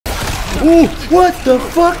Ooh, what the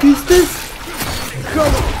fuck is this?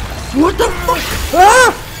 What the fuck?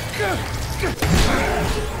 Ah!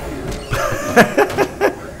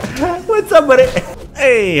 What's up, buddy?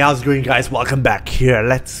 Hey, how's it going, guys? Welcome back here.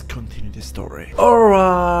 Let's continue the story.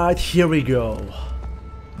 Alright, here we go.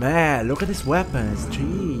 Man, look at these weapons.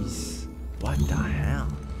 Jeez. What the hell?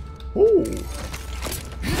 Ooh.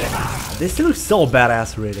 This looks so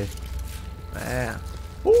badass, really. Man.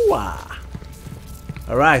 Ooh. Ah.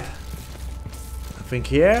 Alright. I think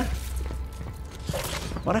here.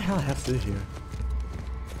 What the hell I have to do here?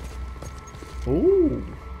 Ooh.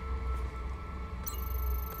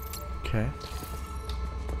 Okay.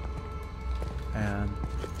 And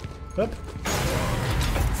up.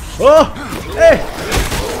 Oh! Hey!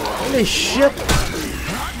 Holy shit!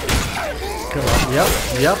 Come on. Yep.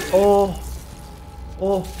 Yep. Oh.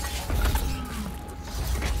 Oh.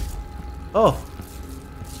 Oh.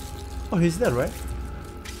 Oh, he's dead, right?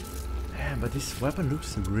 Man, but this weapon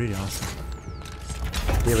looks really awesome.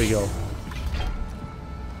 Here we go.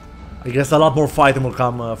 I guess a lot more fighting will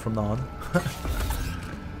come from now on.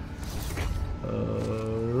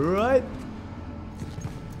 Alright.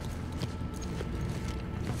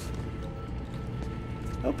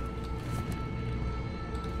 Up.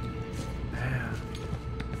 Man.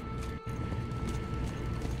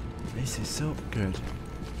 This is so good.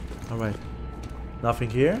 Alright. Nothing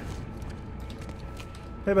here.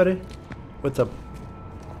 Hey, buddy. What's up?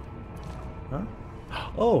 Huh?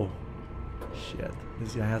 Oh. Shit.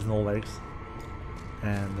 This guy has no legs.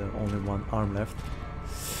 And only one arm left.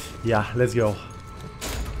 Yeah, let's go.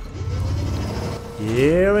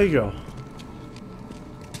 Here we go.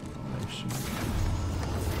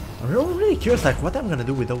 I'm really curious, like, what I'm gonna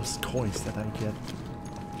do with those coins that I get.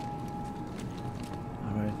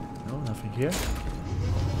 Alright, no, nothing here.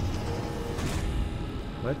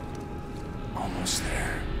 What? Almost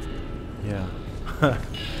there. Yeah.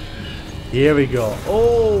 Here we go.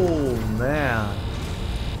 Oh, man.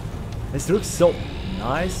 This looks so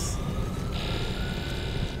nice.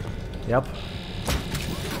 Yep.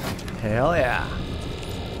 Hell yeah.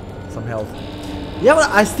 Some health. Yeah,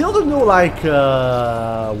 but I still don't know, like,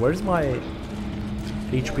 where's my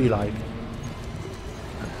HP, like?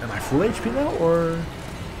 Am I full HP now, or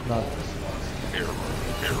not?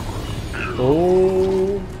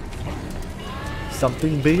 Oh.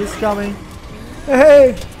 Something big is coming.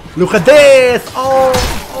 Hey! Look at this! Oh!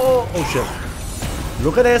 Oh! Oh shit.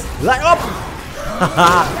 Look at this! Light up!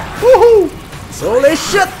 Haha! Woohoo! Holy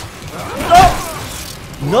shit! No!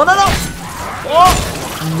 No, no, no! Oh!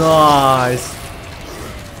 Nice!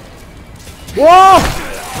 Whoa!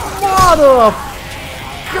 Mother!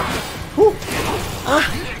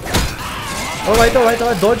 Alright, alright,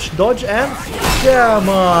 alright. Dodge, dodge, and come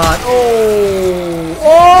on! Oh!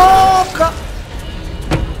 Oh!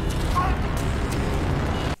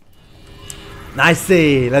 Nice!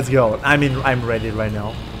 Let's go. I mean, I'm ready right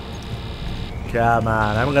now. Come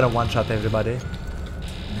on, I'm gonna one-shot everybody.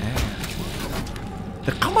 Man.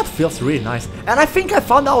 The combat feels really nice. And I think I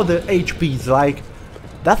found out the HPs, like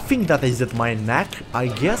that thing that is at my neck, I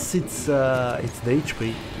guess it's the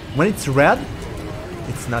HP. When it's red,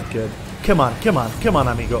 it's not good. Come on, come on, come on,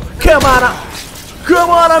 amigo. Come on! Come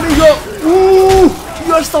on, amigo! Ooh!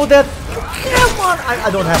 You're so dead! Come on! I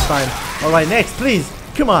don't have time. Alright, next, please.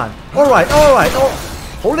 Come on. Alright, alright. Oh.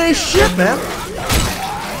 Holy shit, man.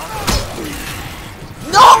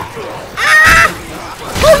 No! Ah!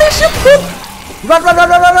 Holy shit! Run, run, run,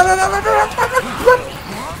 run, run, run, run, run, run, run, run.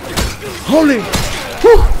 Holy!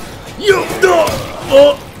 Whew. You no!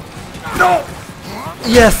 Oh! No!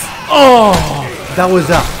 Yes! Oh! That was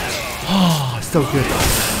that. Oh, so good.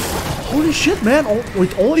 Holy shit, man! Oh,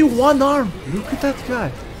 with only one arm. Look at that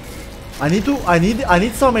guy. I need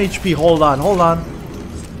some HP. Hold on, hold on.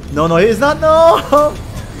 No, no, he's not. No!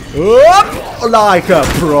 Like a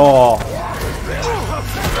pro.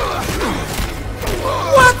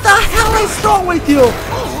 What the hell is wrong with you?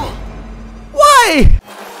 Why?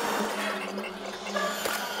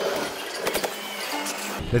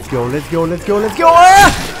 Let's go, let's go, let's go, let's go.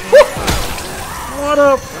 What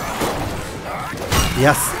up?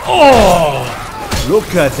 Yes. Oh!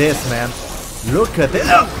 Look at this, man. Look at this.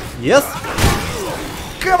 Yes.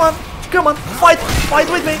 Come on. Come on, fight! Fight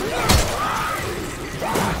with me!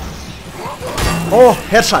 Oh,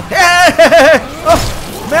 headshot! Oh,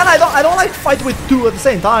 man, I don't like fight with two at the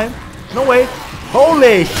same time. No way!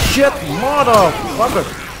 Holy shit, motherfucker!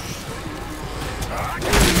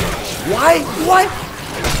 Why? Why?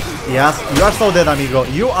 Yes, you are so dead, amigo.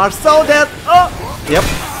 You are so dead. Oh, yep.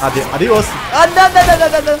 Adios. Ah, no, no, no, no,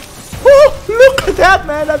 no, no. Oh, look at that,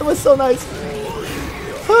 man. That was so nice.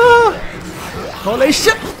 Ah. Holy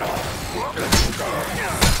shit!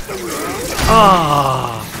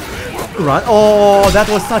 Ah! Run. Oh, that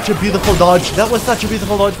was such a beautiful dodge. That was such a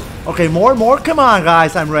beautiful dodge. Okay, more. Come on,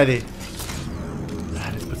 guys. I'm ready.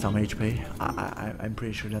 Let's put some HP. I'm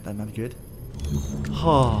pretty sure that I'm not good.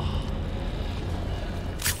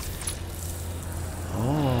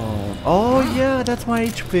 Oh yeah, that's my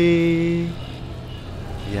HP.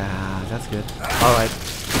 Yeah, that's good. All right.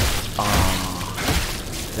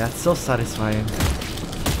 That's so satisfying.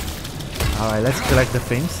 All right, let's collect the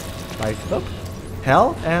things. Like, oh,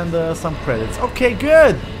 health and some credits. Okay,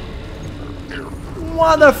 good.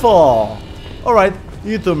 Wonderful. All right,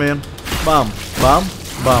 you too, man. Bum.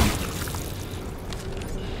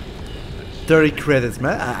 30 credits,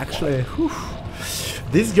 man. Actually, whew.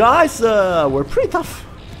 These guys were pretty tough.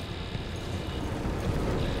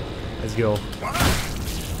 Let's go.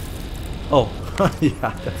 Oh,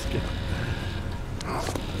 yeah, that's good.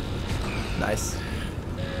 Nice.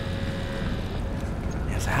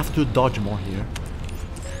 Yes, I have to dodge more here.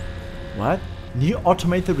 What? New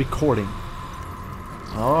automated recording.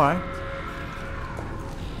 Alright.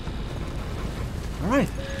 Alright.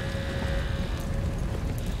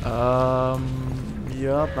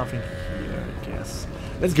 Yep, nothing here, I guess.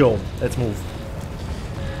 Let's go. Let's move.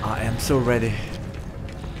 I am so ready.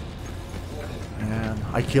 And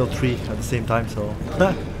I killed 3 at the same time, so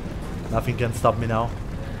nothing can stop me now.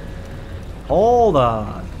 Hold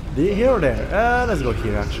on. Here or there? Let's go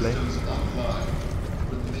here, actually.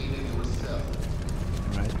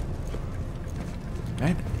 Alright.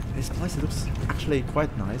 Man, this place looks actually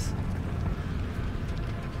quite nice.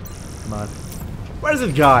 But where's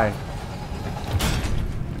that guy?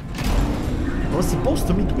 I was supposed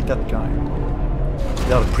to meet with that guy.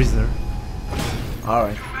 The other prisoner.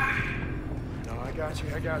 Alright. No, I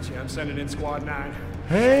got you. I'm sending in squad 9.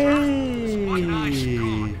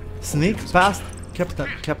 Hey! Sneak past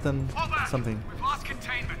Captain something. We've lost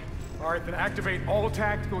containment. All right, then activate all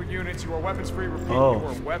tactical units. You are weapons free. Repeat, Oh. you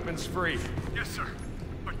are weapons free. Yes, sir.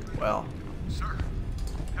 But, Well, sir,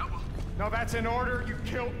 that will... No, that's in order. You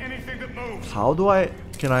kill anything that moves. how do I...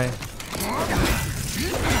 Can I...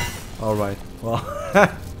 Alright, well...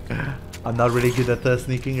 I'm not really good at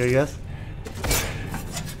sneaking, I guess.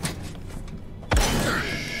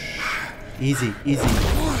 Easy.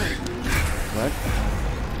 What?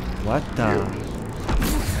 What the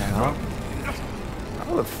hell?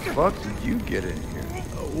 How the fuck did you get in here?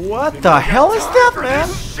 What the hell is that, man?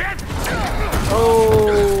 Oh.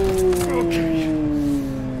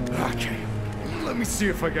 Okay, let me see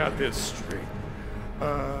if I got this straight.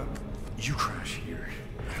 You crash here,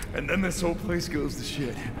 and then this whole place goes to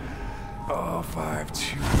shit. Oh, 5,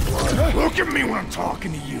 2, 1. Look at me when I'm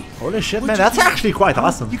talking to you. Holy shit, man, that's actually quite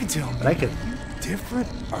awesome. You can tell me. I like it. Different?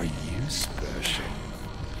 Are you special?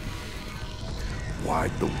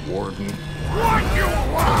 Why'd the warden want you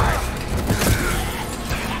alive?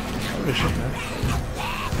 Holy shit, man.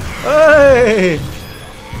 Hey!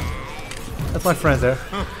 That's my friend there.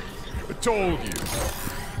 I told you.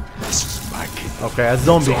 This is my kid. Okay, a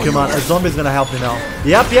zombie, come on. A zombie's gonna help me now.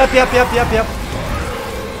 Yep.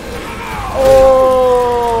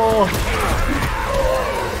 Oh!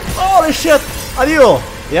 Holy shit! Adieu!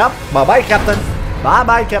 Yep. Bye-bye, Captain.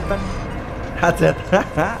 Bye-bye, Captain. That's it.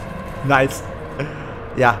 Nice.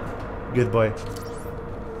 Yeah. Good boy.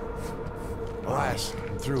 Blast.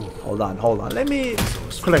 I'm through. Hold on. Let me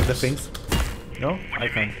collect the things. No? I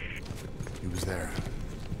can't. He was there.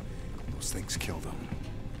 Those things killed him.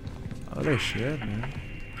 Holy shit, man.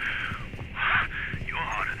 You're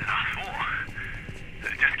harder than I thought.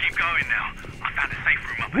 Just keep going now. I found a safe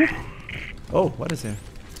room up there. Oh, what is here?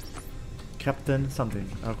 Captain something.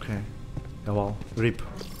 Okay. Oh well. RIP.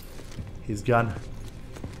 He's gone.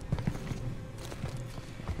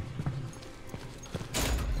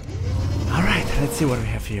 Alright, let's see what we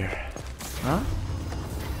have here. Huh?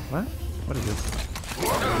 What? What is this?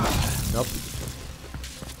 Nope.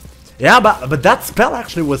 Yeah, but that spell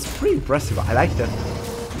actually was pretty impressive. I liked it.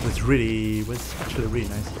 It was actually really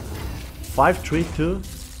nice. 5-3-2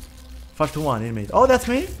 5-1 inmate. Oh, that's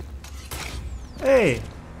me? Hey!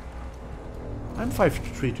 I'm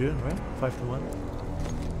 5-3-2, right?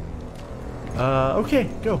 5-1. Okay,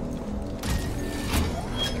 go.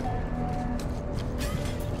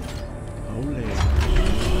 Holy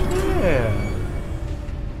yeah.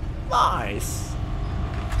 Nice.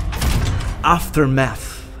 Aftermath.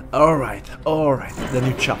 Alright. The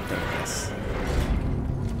new chapter, yes.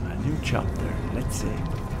 A new chapter. Let's see.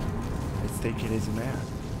 Let's take it easy, man.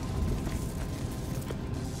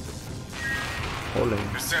 Holy.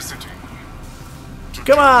 Necessity.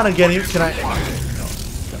 Come on again, you can I? No,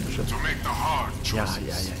 To make the hard yeah.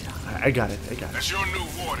 choices. I got it. I got it. As your new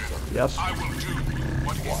warden, Yep. I will do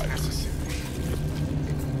what is necessary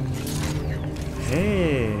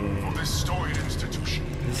Hey. for this storied institution.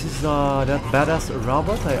 This is that badass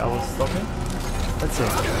robot I was talking. Let's see.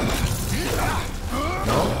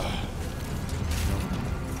 No?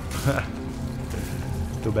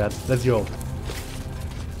 Too bad. Let's go.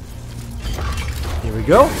 Here we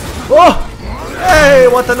go. Oh! Hey,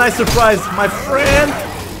 what a nice surprise, my friend.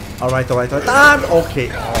 Alright. Okay.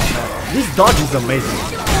 Oh, man. This dodge is amazing.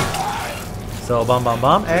 So, bam,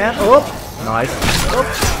 and oh, nice. Oh.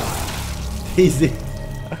 Easy.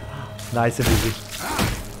 Nice and easy.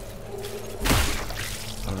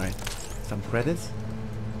 Alright. Some credits.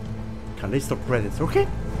 Callisto credits. Okay.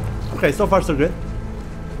 Okay, so far so good.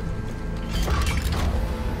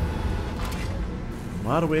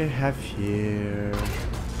 What do we have here?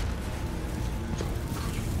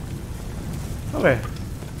 Okay.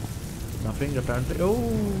 Nothing apparently. Oh.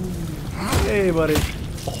 Hey, buddy.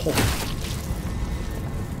 Oh.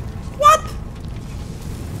 What?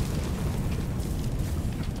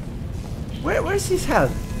 Where's his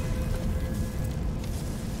head?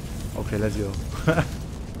 Okay, let's go.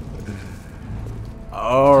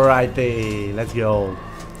 Alrighty, let's go.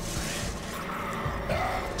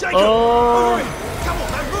 Jacob! Oh. Come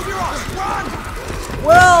on, man, move your ass! Run!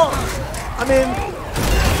 Well, I mean,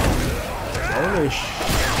 holy sh!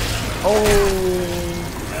 Oh,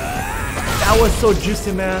 that was so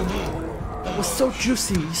juicy, man. That was so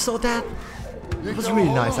juicy. You saw that? It was really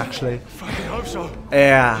nice, actually. Fucking hope so.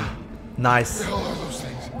 Yeah, nice. All of those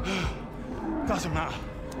things. Doesn't matter.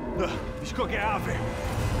 Look, you just gotta get out of here.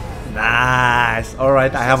 Nice. All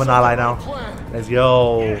right, I have an ally now. Let's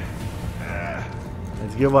go.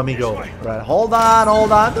 Let's go, amigo. Right, hold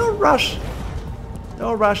on. Don't rush.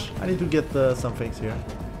 Don't rush. I need to get some things here.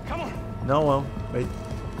 Come on. No, well, wait.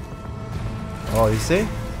 Oh, you see?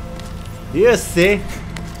 You see?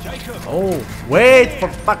 Jacob. Oh, wait, for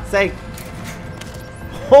fuck's sake.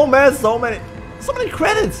 Oh man, so many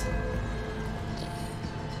credits.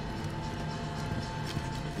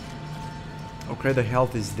 Okay, the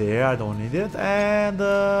health is there, I don't need it. And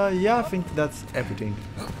yeah, I think that's everything.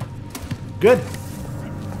 Good.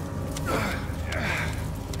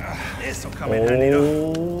 This'll come in handy,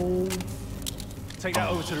 though. Oh, Take that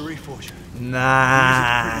over to the reforger.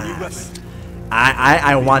 nice.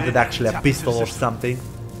 I wanted actually a pistol or something.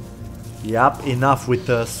 Yup, enough with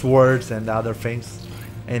the swords and other things.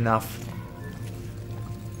 Enough.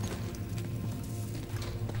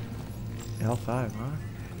 L5, huh?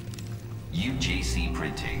 UJC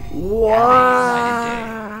printing. What?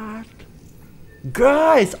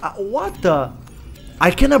 Guys, what the?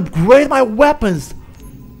 I can upgrade my weapons.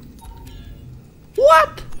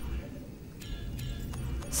 What?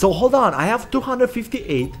 So hold on, I have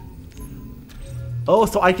 258. Oh,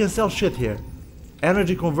 so I can sell shit here.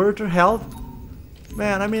 Energy converter, health.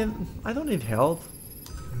 Man, I mean, I don't need health.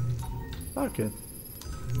 Fuck it.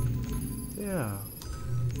 Yeah.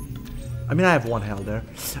 I mean, I have one health there.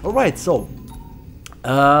 Alright, so.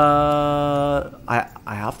 I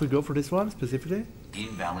have to go for this one specifically.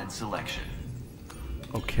 Invalid selection.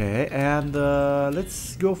 Okay, and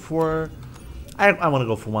let's go for. I want to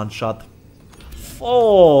go for one shot.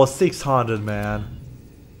 Oh, 600, man.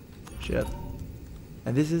 Shit.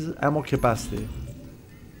 And this is ammo capacity.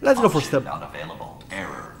 Let's go for step. Not available.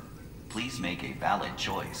 Error. Please make a valid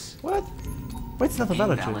choice. What? Wait, it's not a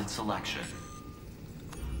valid Invalid choice. selection.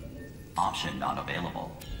 Option not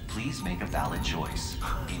available. Please make a valid choice.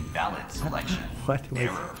 Invalid selection. What? Wait.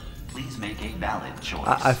 Error. Please make a valid choice.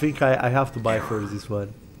 I think I have to buy first this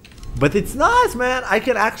one. But it's nice, man. I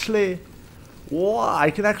can actually. Whoa, I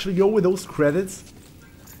can actually go with those credits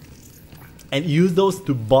and use those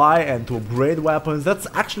to buy and to upgrade weapons. That's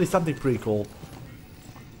actually something pretty cool.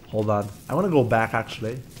 Hold on, I want to go back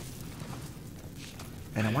actually,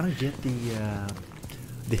 and I want to get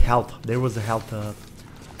the health. There was a health.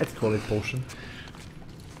 Let's call it potion.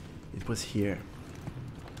 It was here.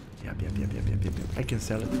 Yep. I can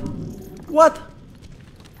sell it. What?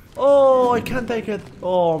 Oh, I can't take it.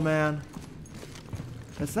 Oh man,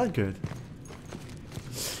 that's not good.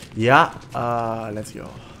 Yeah. Let's go.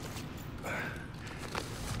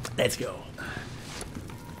 Let's go.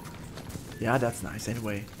 Yeah, that's nice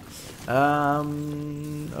anyway.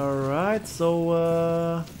 Alright,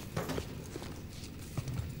 so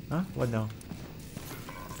huh? What now?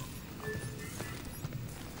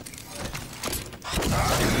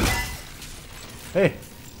 Hey!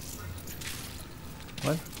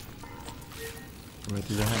 What? Right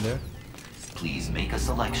to the hand there. Please make a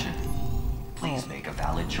selection. Please make a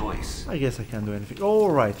valid choice. I guess I can't do anything.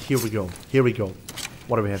 Alright, here we go. Here we go.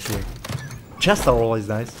 What do we have here? Chests are always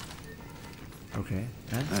nice. Okay.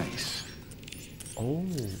 Nice. Oh,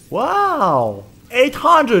 wow!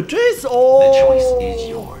 800. Jeez. The Oh. choice is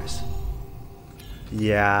yours.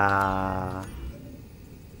 Yeah.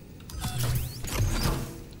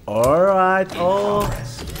 All right. Oh.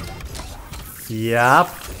 Yep.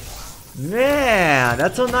 Man,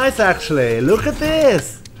 that's so nice actually. Look at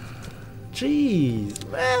this. Jeez,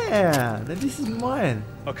 man, this is mine.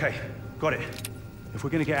 Okay, got it. If we're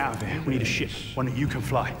gonna get out of here, we need a ship, one that you can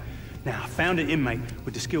fly. Now, I found an inmate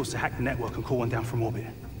with the skills to hack the network and call one down from orbit.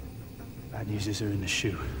 Bad news is they're in the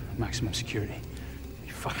shoe, maximum security. Be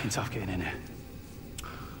fucking tough getting in there.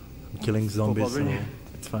 I'm killing zombies, so bothering you?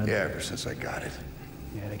 it's fine. Yeah, ever since I got it.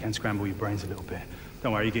 Yeah, they can scramble your brains a little bit.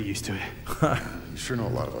 Don't worry, you get used to it. You sure know a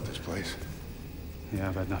lot about this place. Yeah,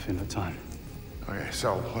 I've had nothing but time. Okay,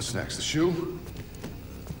 so what's next? The shoe?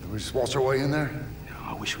 Do we just waltz our way in there?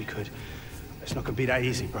 I wish we could. It's not gonna be that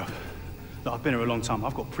easy, bro. Look, I've been here a long time.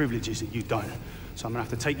 I've got privileges that you don't. So I'm gonna have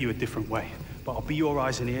to take you a different way. But I'll be your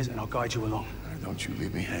eyes and ears and I'll guide you along. Don't you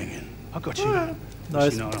leave me hanging. I got you.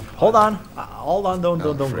 Nice. You know, Hold on. Hold on. Don't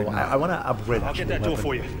go. afraid not. I wanna upgrade. I'll get that door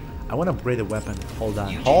for you. I wanna upgrade the weapon. Hold on.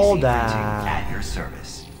 UGC Hold printing on. at your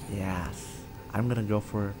service. Yes. I'm gonna go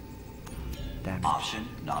for damage. Option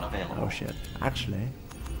not available. Oh shit. Actually,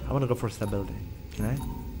 I wanna go for stability. Can I?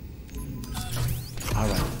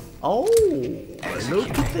 Alright. Oh,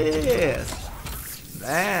 look at this.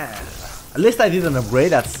 Man. At least I did an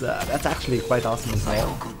upgrade. That's actually quite awesome as Cycle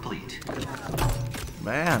well. complete.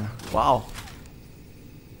 Man, wow.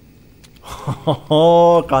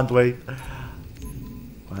 Oh, can't wait.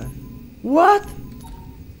 What? What?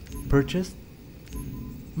 Purchased?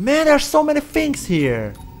 Man, there's so many things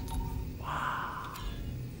here. Wow.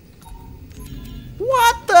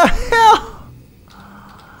 What the hell?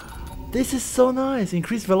 This is so nice.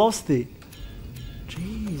 Increased velocity.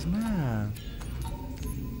 Jeez, man.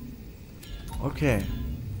 Okay.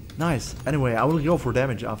 Nice. Anyway, I will go for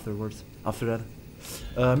damage afterwards. After that.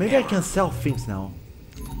 Maybe I can sell things now.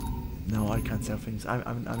 No, I can't sell things. I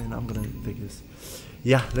mean, I'm gonna take this.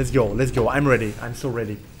 Yeah, let's go. Let's go. I'm ready. I'm so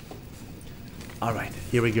ready. Alright,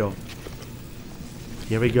 here we go.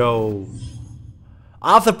 Here we go.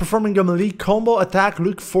 After performing a melee combo attack,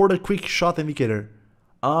 look for the quick shot indicator.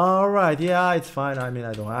 Alright, yeah, it's fine. I mean,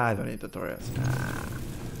 I don't need tutorials.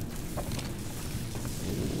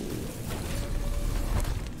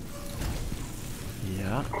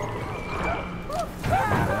 Yeah.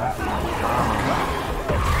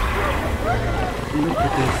 Look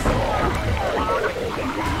at this.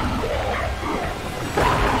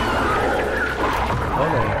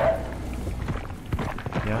 Oh.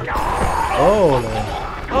 Yeah. Oh.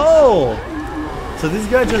 Oh. So this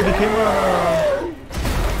guy just became a.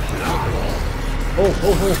 Oh.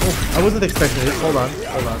 I wasn't expecting it. Hold on.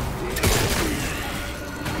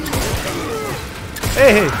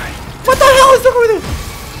 Hey. What the hell is wrong with it?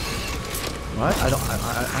 What?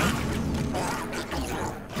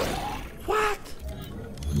 What?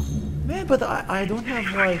 Man, but I don't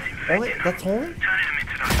have like only. That's only.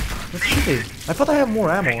 That's shitty. I thought I have more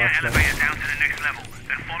ammo actually. Elevator down to the next level,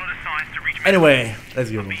 then follow the signs to reach. Anyway,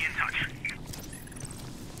 let's go. Be in touch.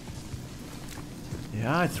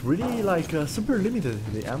 Yeah, it's really like super limited,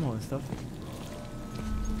 the ammo and stuff.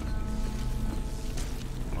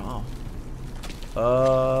 Wow.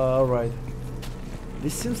 Right.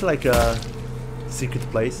 This seems like a secret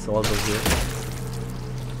place, so I'll go here.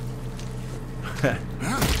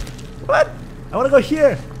 What? I wanna go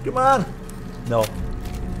here! Come on! No.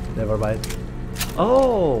 Never mind.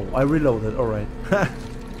 Oh, I reloaded, alright.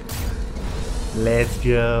 Let's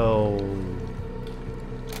go.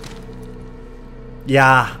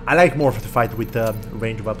 Yeah, I like more to fight with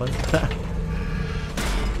ranged weapons. Let's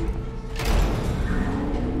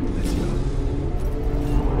go.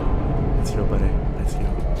 Let's go, buddy. Let's go.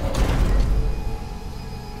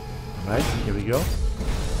 Alright, here we go.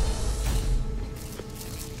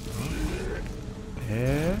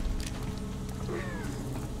 Here.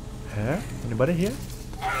 Here? Anybody here?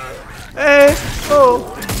 Hey!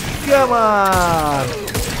 Oh! Come on!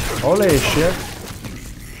 Holy shit!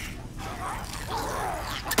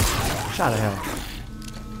 Shut the hell.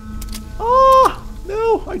 Oh!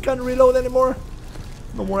 No! I can't reload anymore.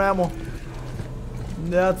 No more ammo.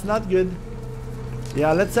 That's not good.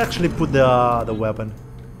 Yeah, let's actually put the weapon.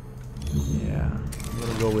 Yeah, I'm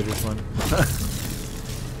gonna go with this one.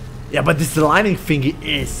 Yeah, but this lining thingy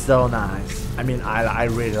is so nice. I mean, I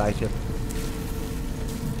really like it.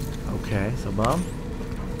 Okay, so bomb.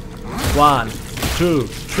 1, 2,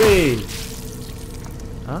 3.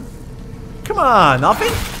 Huh? Come on,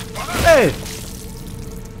 nothing? Hey!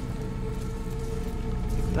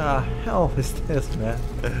 The hell is this, man?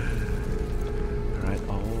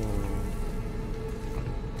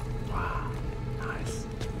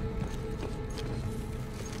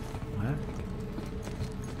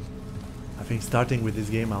 think starting with this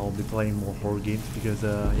game, I'll be playing more horror games because,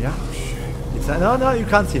 yeah. It's no, you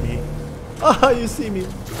can't see me. Oh, you see me.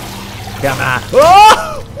 Come on.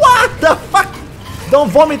 Oh, what the fuck? Don't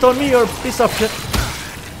vomit on me, you piece of shit.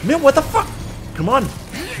 Man, what the fuck? Come on.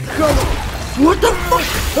 Come on. What the fuck?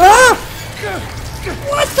 Ah!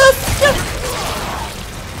 What the shit?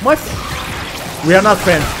 We are not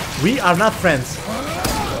friends. We are not friends.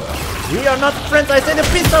 We are not friends. I said a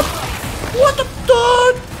piece of. What the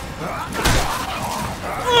fuck?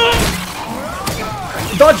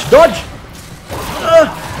 Dodge, dodge.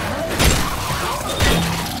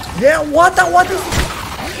 Yeah, what is?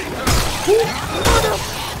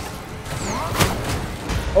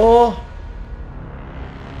 Oh.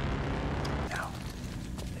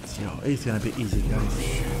 It's gonna be easy, guys.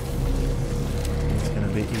 It's gonna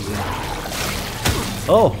be easy.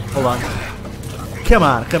 Oh, hold on. Come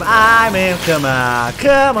on, come on, man, come on,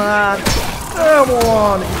 come on, come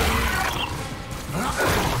on.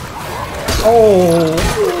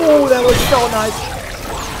 Oh, that was so nice.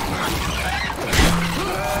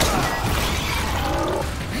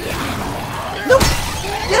 No,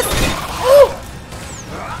 yes.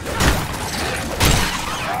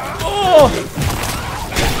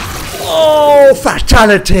 Oh,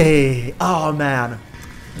 fatality. Oh man,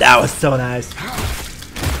 that was so nice.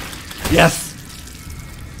 Yes.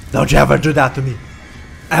 Don't you ever do that to me.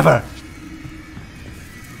 Ever.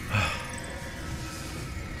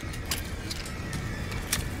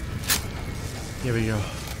 Here we go.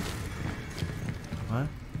 What?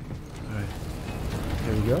 Alright.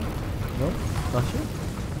 Here we go. No? Not yet?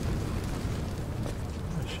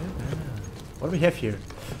 Oh shit, man. What do we have here?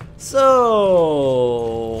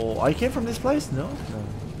 So... I came from this place? No? No. I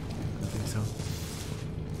don't think so.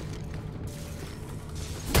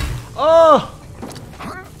 Oh!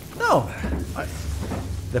 No! I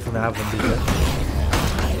definitely haven't been there.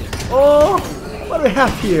 Oh! What do we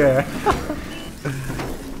have here?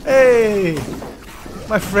 Hey!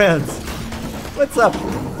 My friends! What's up?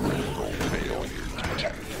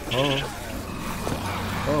 Oh.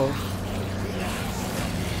 Oh.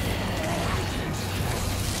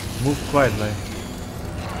 Move quietly.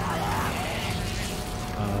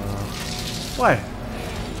 Why?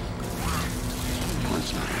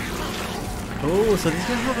 Oh, so these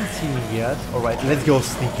guys haven't seen me yet. Alright, let's go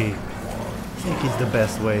sneaky. Sneaky is the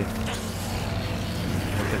best way.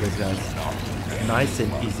 Look at this, guys. Nice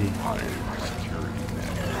and easy.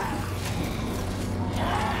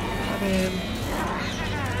 I mean...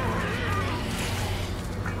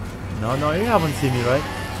 No, you haven't seen me, right?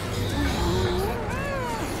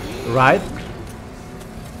 Right?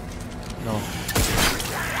 No.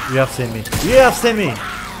 You have seen me. You have seen me!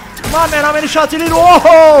 Come on, man, how many shots you need?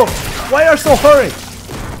 Whoa! Why are you so hurried?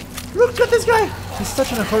 Look at this guy! He's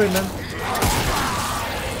such in a hurry, man.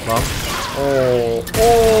 Bomb. Oh.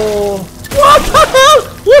 What the hell?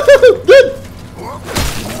 Dude!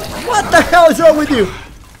 What the hell is wrong with you?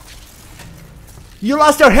 You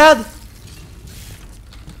lost your head?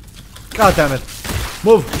 God damn it.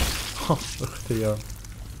 Move. Oh, look at the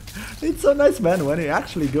It's so nice, man, when you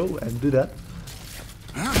actually go and do that.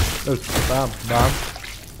 Look, bam, bam.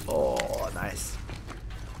 Oh, nice.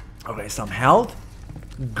 Okay, some health.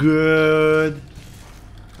 Good.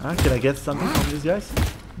 Can I get something from these guys?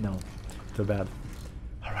 No. Too bad.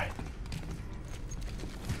 Alright.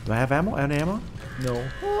 Do I have ammo? Any ammo? No.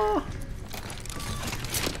 Oh.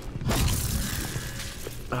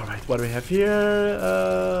 Alright, what do we have here?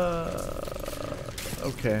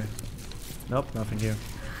 Okay. Nope, nothing here.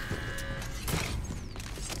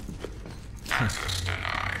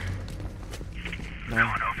 No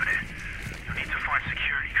one over there. You need to find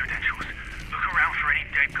security credentials. Look around for any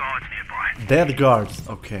dead guards nearby. Dead guards,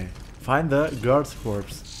 okay. Find the guard's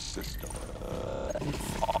corpse.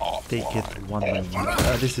 Take it one by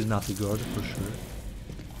one. This is not the guard for sure.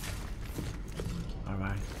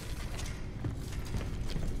 Alright.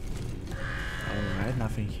 Alright,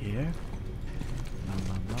 nothing here.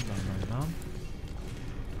 No.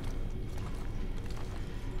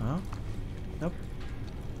 Huh? Nope.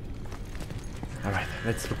 Alright,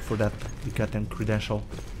 let's look for that goddamn credential.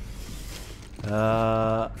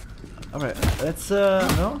 Alright, let's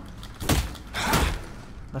no?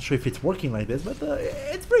 Not sure if it's working like this, but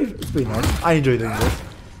it's pretty nice. I enjoy doing this.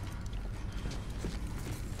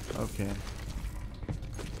 Okay.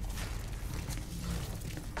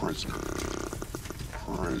 Prisoner.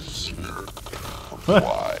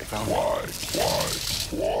 Why?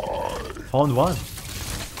 Found one.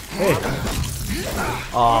 Hey.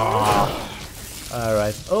 Ah.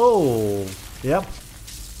 Alright. Oh. Yep.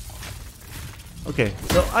 Okay,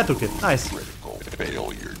 so I took it. Nice.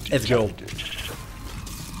 Let's go.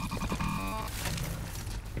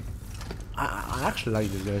 I actually like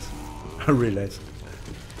these guys. I really like.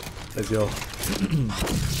 Let's go.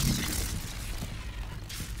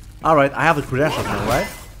 Alright, I have the credentials now, right?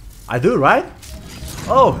 I do, right?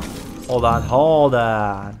 Oh! Hold on, hold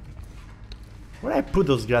on. Where did I put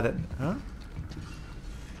those guys? Huh?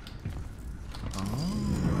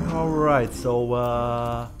 Oh, alright,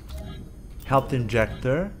 so health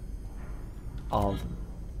injector. Of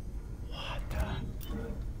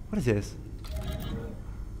what is this?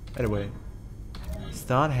 Anyway.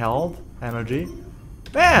 Stun, health, energy.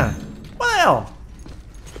 Man! What the hell?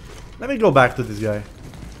 Let me go back to this guy.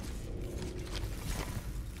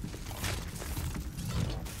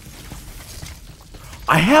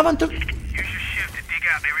 I haven't took. Use your shift to dig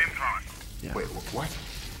out their implant. Yeah. Wait, what?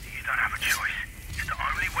 You don't have a choice. It's the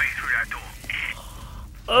only way through that door.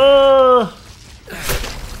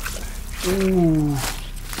 Ooh.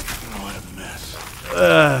 Oh, what a mess.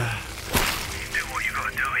 Do what you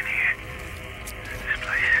gotta do in here. This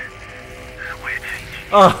place, way to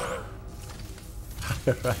change. Oh.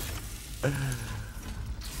 Right.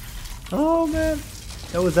 Oh man,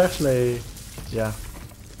 that was actually, yeah,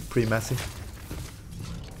 pretty messy.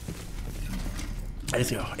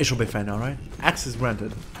 Let's go. It should be fine now, right? Access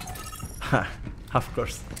granted. Ha, of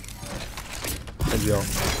course. Let's go.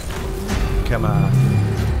 Come on.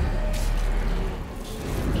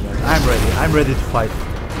 I'm ready. I'm ready to fight.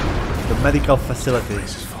 The medical facility.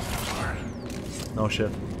 No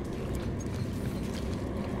shit.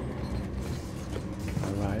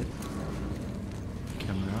 Alright.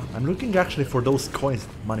 Camera. I'm looking actually for those coins,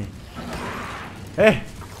 money. Hey!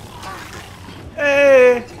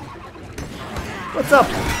 Hey! What's up?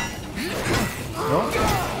 No?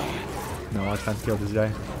 No, I can't kill this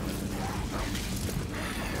guy.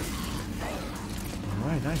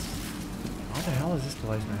 Alright, nice. How the hell is this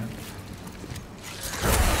place, man?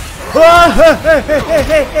 Oh,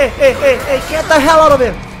 hey, get the hell out of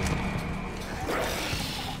here!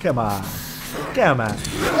 Come on. Come on.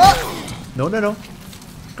 No, no, no.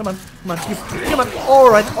 Come on, come on, come on.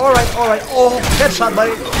 Alright. Oh, headshot,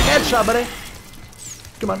 buddy. Headshot, buddy.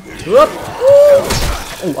 Come on. Whoop.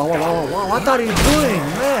 Oh, wow. What are you doing,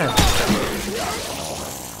 man?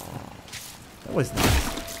 That was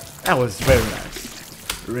nice. That was very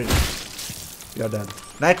nice. Really nice. You're done.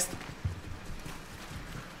 Next.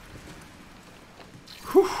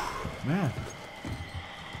 Whew, man.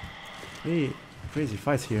 Really crazy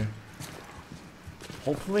fights here.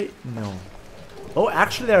 Hopefully, no. Oh,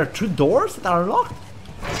 actually, there are 2 doors that are locked.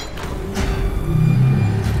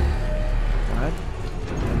 Alright.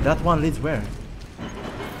 And that one leads where?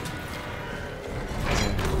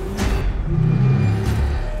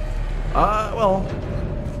 Well,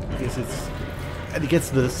 I guess it gets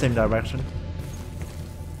to the same direction.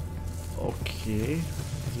 Okay,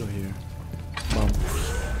 let's go here.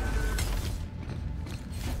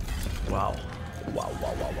 Wow.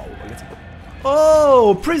 Let's go.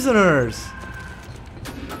 Oh, prisoners!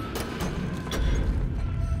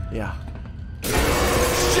 Yeah.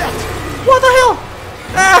 Shit! What the hell?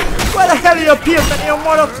 Ah! Where the hell you appear, man? You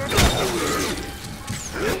mother...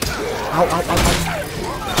 Ow.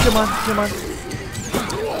 Come on.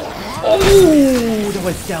 Oh, that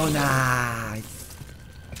was so nice.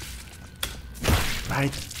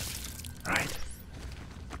 Right.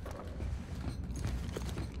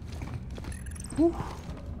 Whew.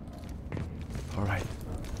 All right,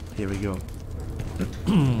 here we go.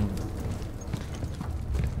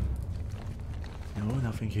 No,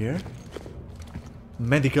 nothing here.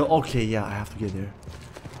 Medical. Okay, yeah, I have to get there.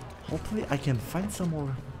 Hopefully, I can find some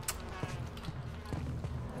more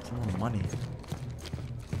money.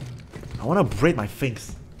 I want to braid my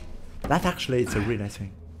things. That actually is a really nice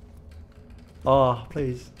thing. Oh,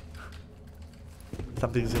 please.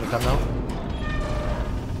 Something's gonna come now.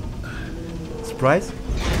 Surprise?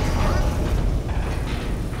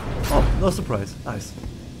 Oh, no surprise. Nice.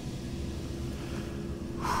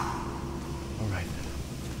 Alright.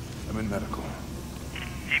 I'm in medical.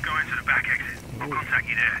 Keep going to the back exit. I'll contact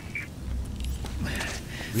you there.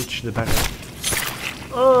 Reach the back.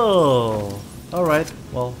 Oh, alright.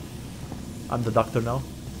 Well, I'm the doctor now.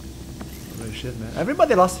 Holy shit, man.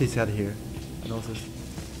 Everybody lost his head here. I noticed.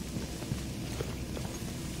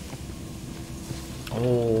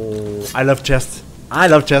 Oh, I love chests.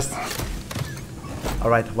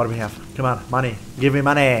 Alright, what do we have? Come on, money. Give me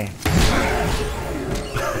money.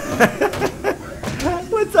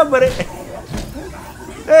 With somebody.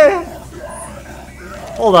 Hey.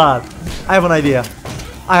 Hold on. I have an idea.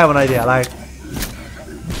 Like.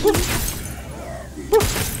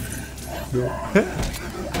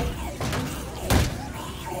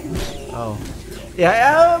 Oh.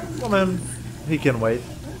 Yeah, well, man. He can wait.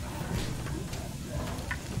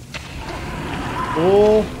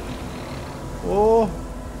 Oh. Oh.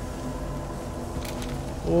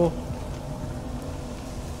 Oh.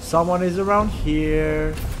 Someone is around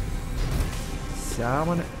here.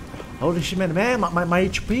 Someone. Holy shit, man, my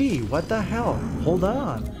HP. What the hell? Hold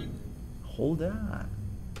on. Hold on.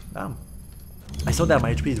 Damn. I saw that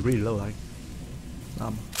my HP is really low, like.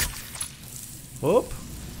 Whoop.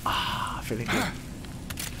 Ah, feeling good.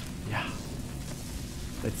 Yeah.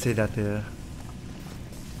 Let's say that it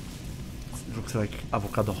looks like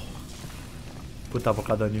avocado. Put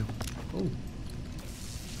avocado on you. Oh.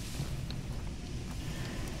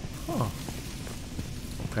 Huh.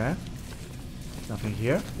 Okay. Nothing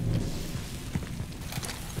here.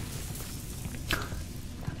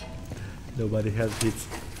 Nobody has hits.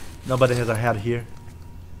 Nobody has a head here.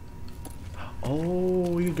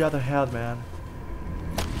 Oh, you got a head, man.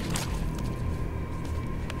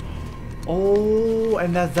 Oh,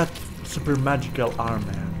 and that's that super magical arm,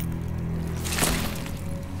 man.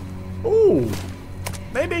 Oh,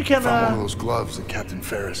 maybe you can. Found one of those gloves that Captain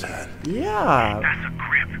Ferris had. Yeah. That's a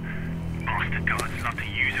grip. Bastard guards love to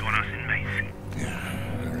use it on us inmates. Yeah,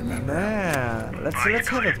 I remember. Man, let's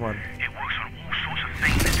have that one. It works on all sorts of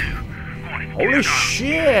things too. Go on, give it Holy a go.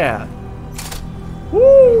 shit!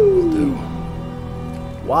 Woo!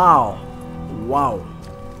 Wow! Wow!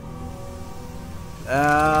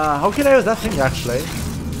 How can I use that thing actually?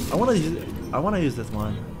 I wanna use this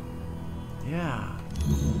one. Yeah.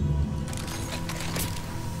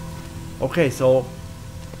 Okay, so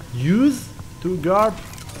use to guard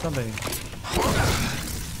something.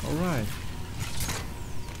 All right.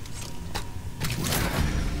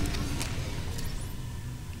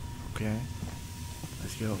 Okay.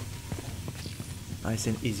 Let's go. Nice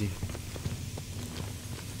and easy.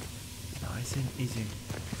 Nice and easy.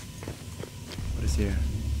 What is here?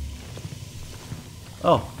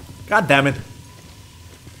 Oh, god damn it.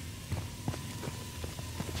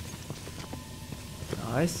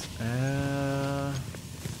 Nice.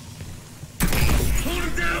 Hold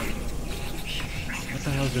him down! What the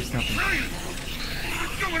hell just happened? Ryan!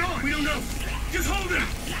 What's going on? We don't know. Just hold him!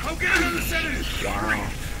 I'll get another sedative. Wow.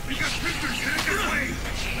 We got prisoners headed this way.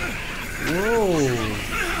 Whoa.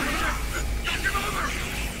 Knock him over!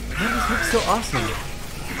 Man, this looks so awesome.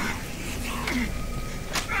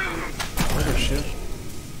 What the shit?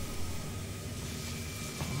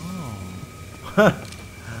 Oh.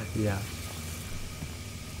 Yeah.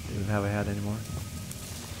 Didn't have a head anymore.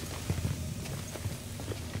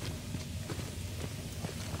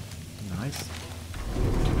 Nice.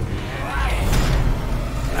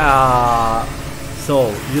 So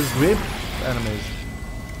use grip enemies.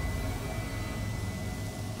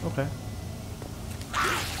 Okay.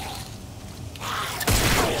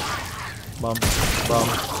 Bum, bum, bum.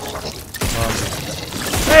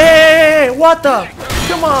 Hey, what the?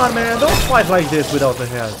 Come on, man! Don't fight like this without the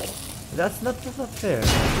head. That's not fair.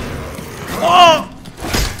 Oh!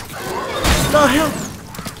 The hell?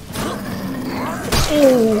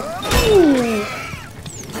 Oh!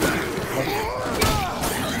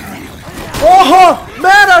 Oh!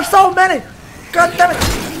 Man, there's so many! God damn it!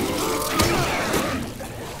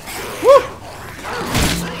 Woo!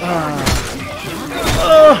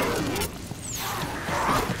 Oh!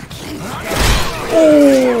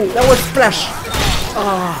 That was splash!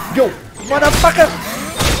 Go! Motherfucker!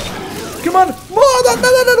 Come on! More!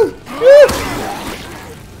 No!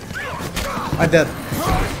 I'm dead.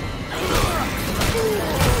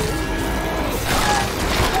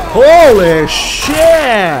 Holy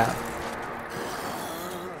shit!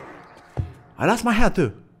 I lost my hat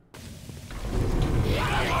too.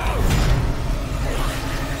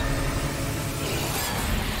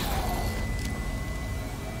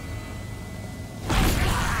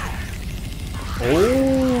 Oh!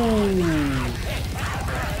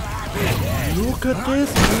 Look at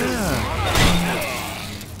this, man!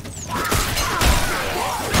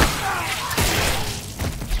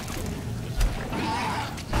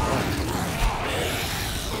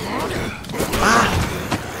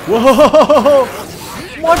 Whoa!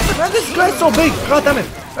 What? Man, this guy's so big! God damn it!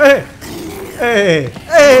 Hey! Hey!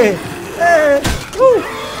 Hey! Hey! Woo!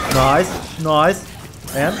 Nice! Nice!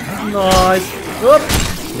 And nice! Whoop!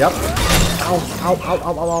 Yep! Ow! Ow! Ow!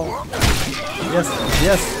 Ow! Ow! Ow! Yes!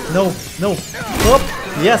 Yes! No! No! Whoop!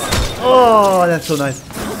 Yes! Oh, that's so nice!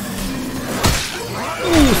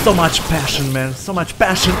 Ooh, so much passion, man! So much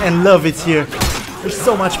passion and love it's here! There's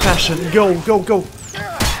so much passion! Go! Go! Go!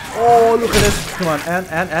 Oh, look at this. Come on. And.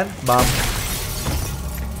 Bam.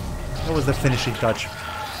 That was the finishing touch.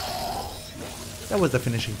 That was the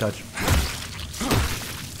finishing touch.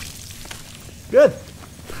 Good.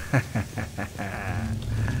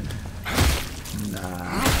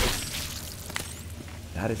 Nice.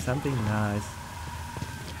 That is something nice.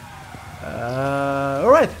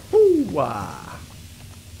 Alright.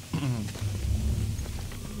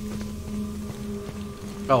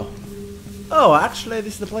 Oh. Oh, actually,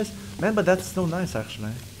 this is the place. Man, but that's so nice,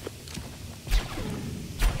 actually.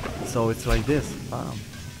 So it's like this. Bam. Oh.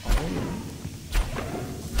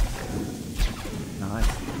 Nice.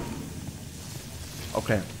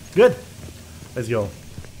 Okay. Good. Let's go.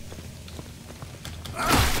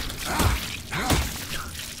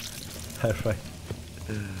 Alright.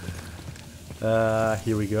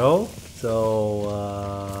 Here we go.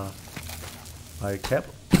 So, I kept.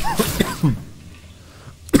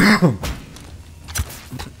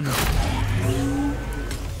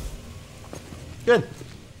 Good.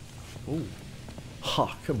 Oh.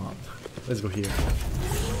 Ha, come on. Let's go here.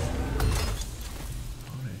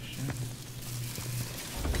 Holy shit.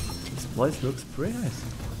 This place looks pretty nice.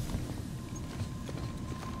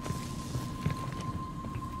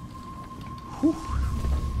 Whew.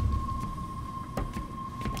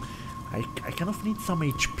 I kind of need some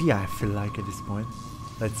HP, I feel like, at this point.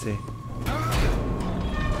 Let's see.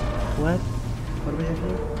 What? What do we have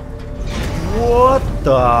here? What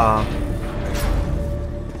the?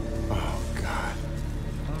 Oh, God.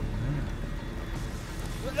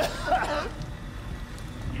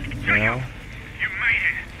 Well. You made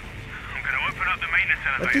it. I'm gonna open up the maintenance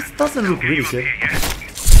elevator. But this doesn't look really good.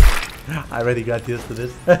 I already got used to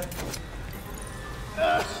this.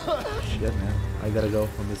 Shit, man. I gotta go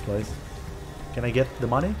from this place. Can I get the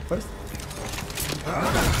money first?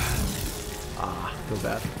 Ah, too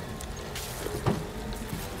bad.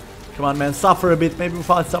 Come on, man. Suffer a bit. Maybe we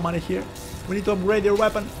found some money here. We need to upgrade your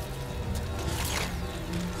weapon.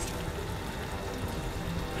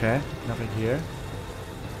 Okay, nothing here.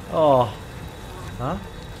 Oh. Huh?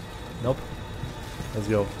 Nope. Let's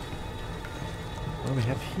go. What do we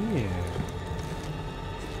have here?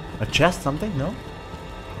 A chest, something? No?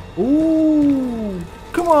 Ooh!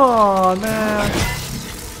 Come on, man!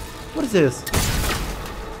 What is this?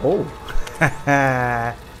 Oh!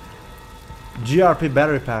 GRP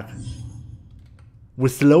battery pack. Will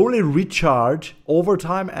slowly recharge over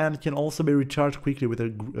time and can also be recharged quickly with a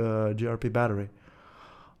GRP battery.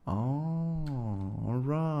 Oh,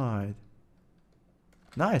 alright.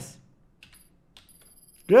 Nice.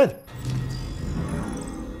 Good.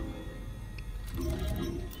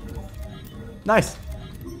 Nice.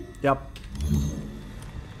 Yep.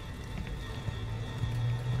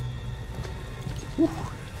 Whew.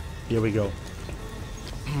 Here we go.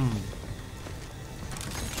 Can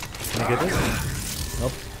I get this?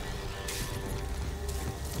 Nope.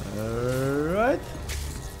 Alright.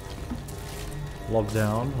 Lock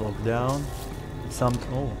down, lock down. Some.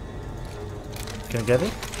 Oh. Can I get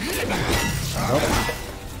it? Nope.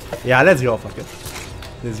 Yeah, let's go. Fuck it.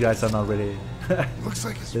 These guys are not really. Looks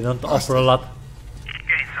like it's They don't offer a lot. Get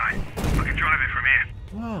inside. I can drive it from here.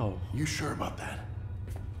 Wow. You sure about that?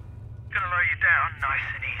 Gonna lower you down nice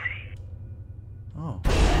and easy. Oh.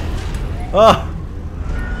 Oh.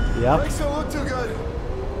 Yep. Brakes don't look too good.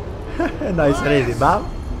 Nice and easy, Bob.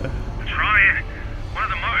 Trying. One of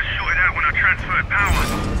the motors shorted out when I transferred power.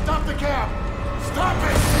 Stop the cab! Stop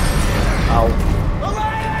it! Ow.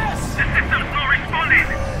 Elias! The system's not responding.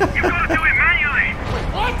 You've got to do it manually.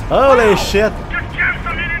 What? Holy shit. Just jam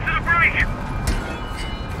something into the brake.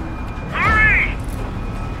 Hurry!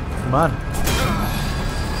 Come on.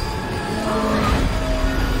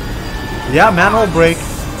 Yeah, manual brake.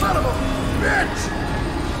 Son of a bitch!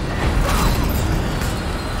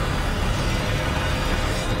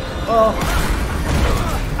 Oh.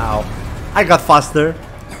 Ow. I got faster.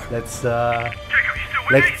 Let's Jacob, you still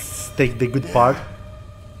with me? let's take the good part.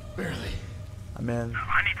 Barely. I mean,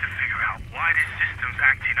 I need to figure out why this system's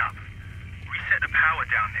acting up. Reset the power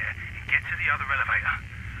down there and get to the other elevator.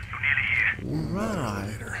 You're nearly here. right.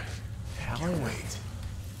 Later. Hell yeah. Wait.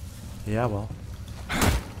 Yeah, well.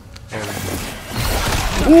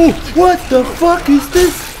 Ooh, what the fuck is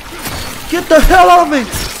this? Get the hell out of me!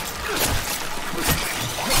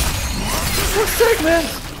 For sake, man!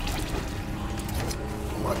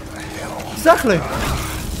 What the hell? Exactly!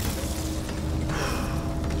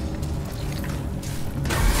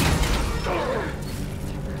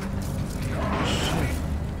 Shit.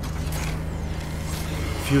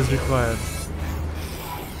 Fuse required.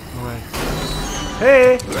 Alright.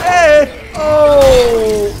 Hey! Hey!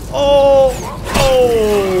 Oh! Oh!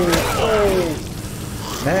 Oh!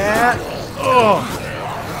 Oh! Man! Oh!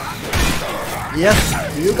 Yes!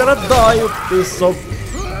 You're gonna die, you piece of...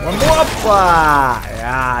 One more up!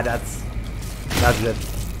 Yeah, that's good.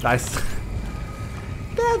 Nice.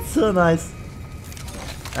 That's so nice.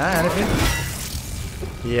 Ah, anything?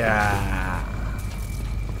 Yeah.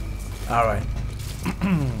 Alright.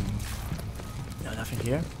 No, nothing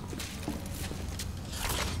here.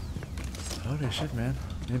 Holy shit, man.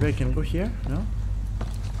 Maybe I can go here? No?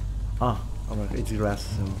 Ah, alright, it's grass,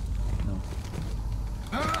 so no.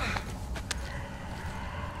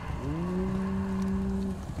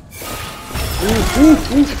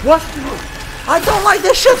 Ooh, what? I don't like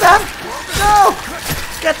this shit, man! No!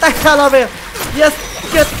 Get the hell out of here! Yes,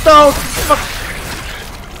 get down! Fuck!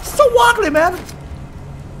 So ugly, man!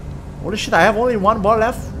 Holy shit, I have only 1 bar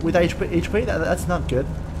left with HP. That's not good.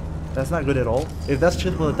 That's not good at all. If that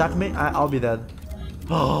shit will attack me, I'll be dead.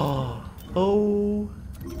 Oh,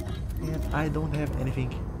 and I don't have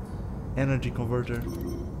anything. Energy converter.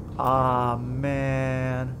 Ah,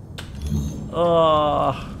 man.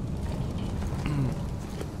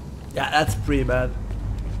 Yeah, that's pretty bad.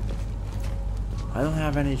 I don't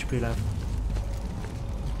have any HP left.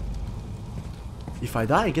 If I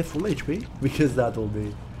die, I get full HP because that'll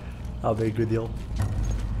be a good deal.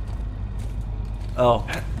 Oh,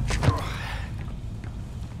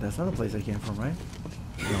 that's not the place I came from, right?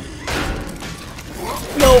 No.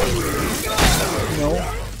 No. No.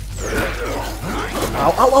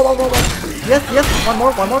 Ow! Ow! Ow! Ow! Ow! Yes! Yes! One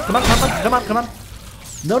more! One more! Come on! Come on! Come on! Come on!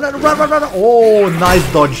 No! No! Run! Run! Run! Oh!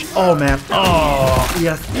 Nice dodge! Oh man! Oh!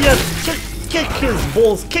 Yes! Yes! Kick his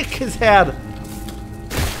balls! Kick his head!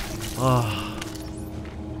 Oh.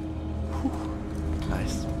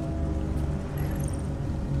 Nice.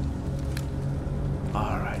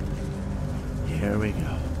 Alright. Here we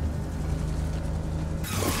go.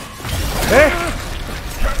 Hey!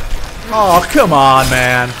 Oh, come on,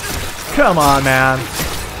 man. Come on, man.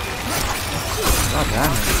 God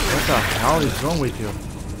damn it. What the hell is wrong with you?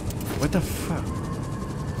 What the fuck?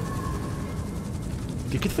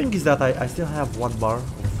 The good thing is that I still have 1 bar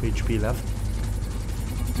of HP left.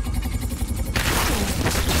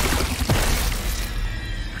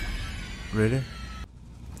 Really?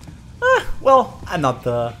 Well, I'm not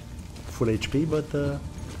full HP, but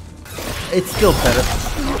it's still better.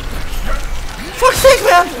 Fuck's sake,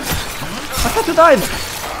 man! I had to die!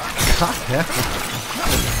 God damn.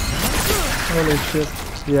 Holy shit.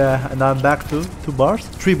 Yeah, and I'm back to 2 bars?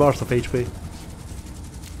 3 bars of HP.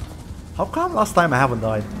 How come last time I haven't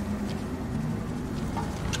died?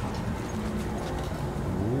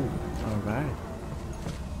 Ooh, alright.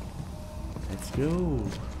 Let's go.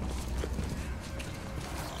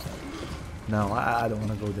 No, I don't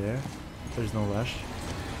want to go there. There's no rush.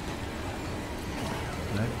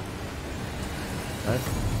 Right. Right.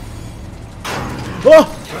 Oh!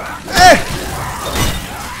 Hey!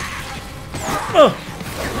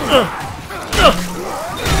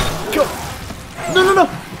 Go! No, no, no!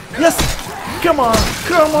 Yes! Come on!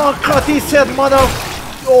 Come on! Cut his head, mother!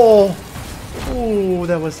 Oh! Oh,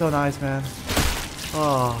 that was so nice, man.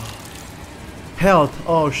 Oh. Health!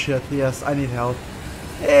 Oh shit, yes, I need health.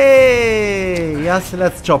 Hey! Yes,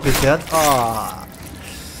 let's chop his head. Ah.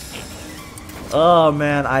 Oh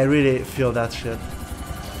man, I really feel that shit.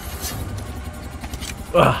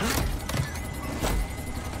 Ugh.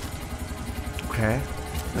 Okay,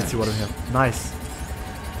 let's see what we have. Nice.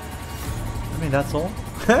 I mean, that's all.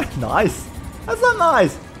 Nice. That's not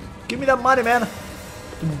nice. Give me that money, man.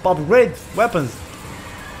 To upgrade weapons.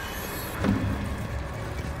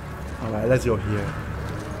 Alright, let's go here.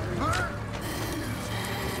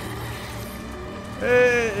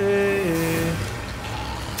 Hey, hey, hey.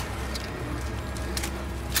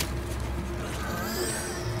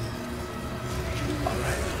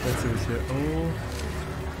 Let's see what's here. Oh.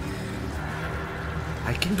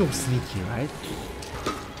 I can go sneaky, right?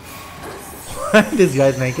 This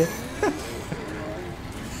guy's naked.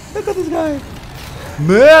 Look at this guy.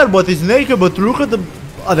 Man, but he's naked, but look at the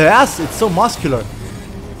ass. It's so muscular.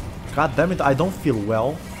 God damn it, I don't feel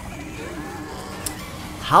well.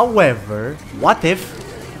 However, what if,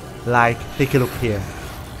 like, take a look here.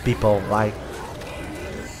 People, like...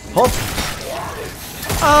 Hop!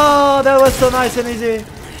 Oh, that was so nice and easy.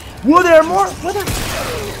 Were there more? What the...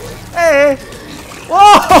 Hey!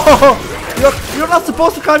 Whoa! You're not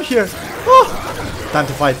supposed to come here. Oh. Time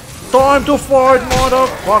to fight. Time to fight,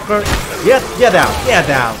 motherfucker. Get down. Get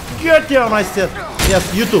down. Get down, I said.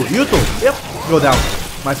 Yes, you too. You too. Yep. Go down.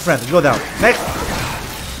 My friend, go down. Next.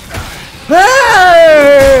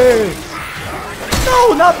 Hey!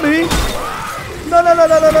 No, not me. No, no, no,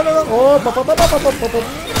 no, no, no, no. Oh,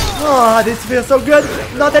 oh, this feels so good.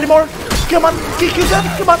 Not anymore. Come on. Kick his head.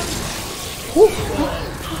 Come on. Ooh.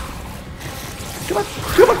 Come on,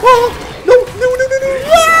 come on, oh, no, no, no, no, no,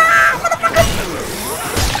 yeah, motherfucker!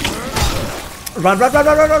 Run, run, run,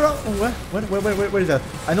 run, run, run, run. Oh, where is that?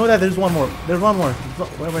 I know that there's one more. There's one more.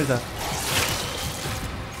 Where is that?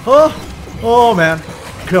 Oh, oh man.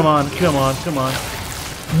 Come on, come on, come on.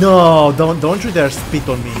 No, don't you dare spit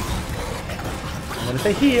on me. I'm gonna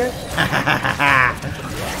stay here.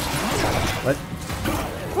 What?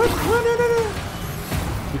 What? No, no, no, no.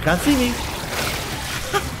 You can't see me.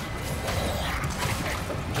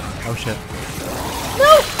 Oh shit.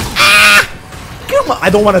 No! Ah! Come on! I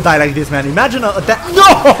don't want to die like this, man. Imagine a death.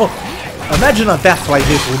 No! Imagine a death like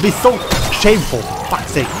this. It would be so shameful. For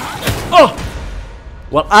fuck's sake. Oh!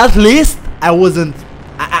 Well, at least I wasn't.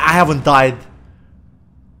 I haven't died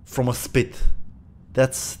from a spit.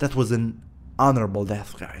 That was an honorable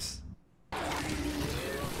death, guys. I'm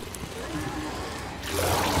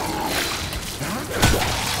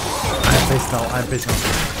pissed now. I'm pissed now.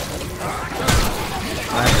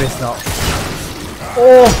 I'm pissed now.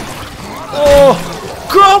 Oh! Oh!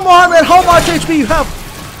 Come on, man! How much HP you have?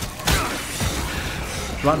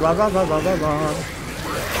 Run, run, run, run, run, run, run.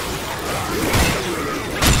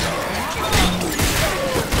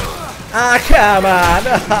 Ah, come on!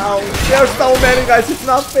 Oh, there's so many guys, it's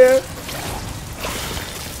not fair!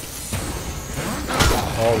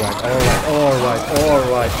 Alright, alright, alright,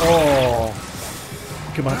 alright, oh!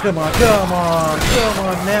 Come on, come on, come on, come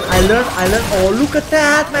on, man! I learned, oh, look at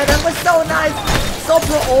that, man! That was so nice! So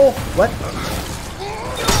pro, oh! What?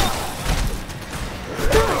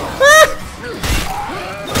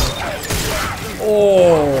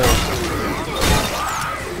 Oh!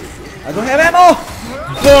 I don't have ammo!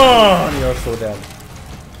 Boom! You're so dead.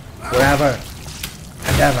 Forever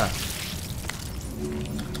and ever.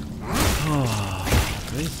 Oh,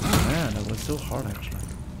 Jesus, man, that was so hard actually.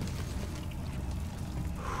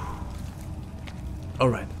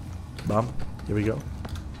 Alright. Bomb. Here we go.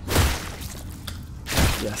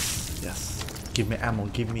 Yes, yes. Give me ammo,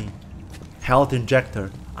 give me health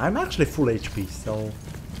injector. I'm actually full HP, so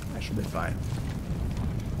I should be fine.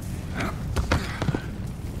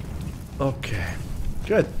 Okay.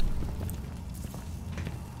 Good.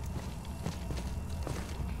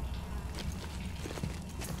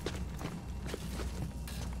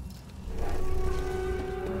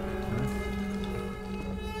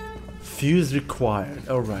 Fuse required.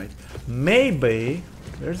 Alright. Maybe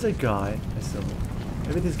there's a guy. I saw.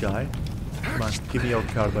 Maybe this guy. Come on, give me your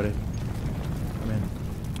car, buddy. I mean,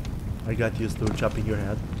 I got used to chopping your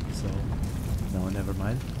head, so no, never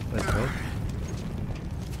mind. Let's go.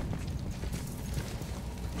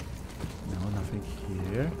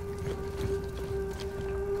 Here.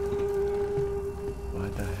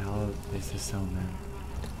 What the hell is this sound, man?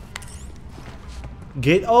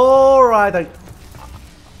 Gate. All right.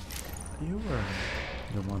 You were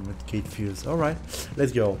the one with gate fuse. All right.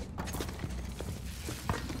 Let's go.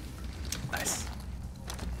 Nice.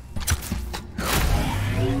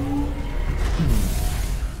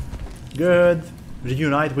 Good.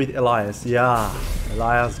 Reunite with Elias. Yeah.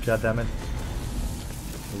 Elias. Goddammit.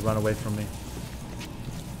 Run away from me.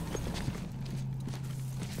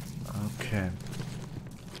 Okay.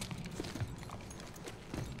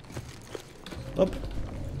 Up.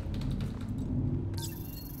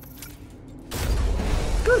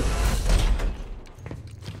 Good.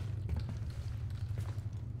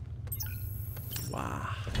 Wow.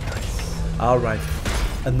 All right.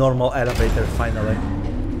 A normal elevator finally.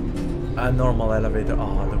 A normal elevator.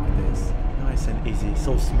 Oh, look at this. Nice and easy.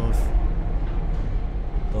 So smooth.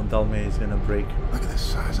 Don't tell me it's gonna break. Look at the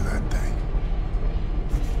size of that thing.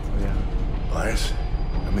 Oh, yeah. Elias,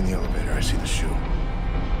 I'm in the elevator. I see the shoe.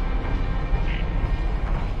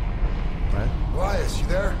 Right? Elias, you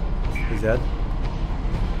there? He's dead.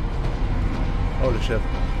 Holy shit.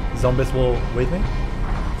 Zombies will wait me?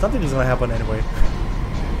 Something is gonna happen anyway.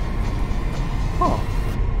 Huh.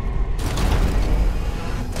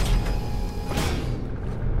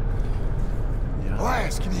 Yeah.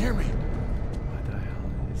 Elias, can you hear me? What the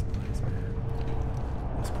hell is this place, man?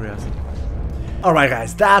 That's pretty awesome. Alright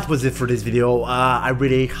guys, that was it for this video. I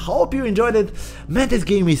really hope you enjoyed it. Man, this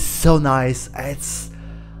game is so nice. It's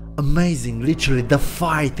amazing, literally. The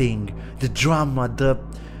fighting, the drama,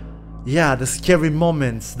 the scary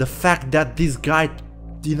moments, the fact that this guy,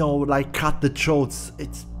 you know, like cut the throats.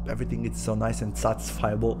 Everything is so nice and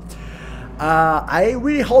satisfiable. I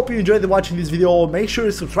really hope you enjoyed watching this video. Make sure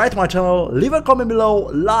you subscribe to my channel, leave a comment below,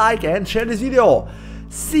 like and share this video.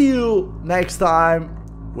 See you next time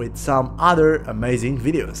with some other amazing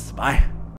videos. Bye.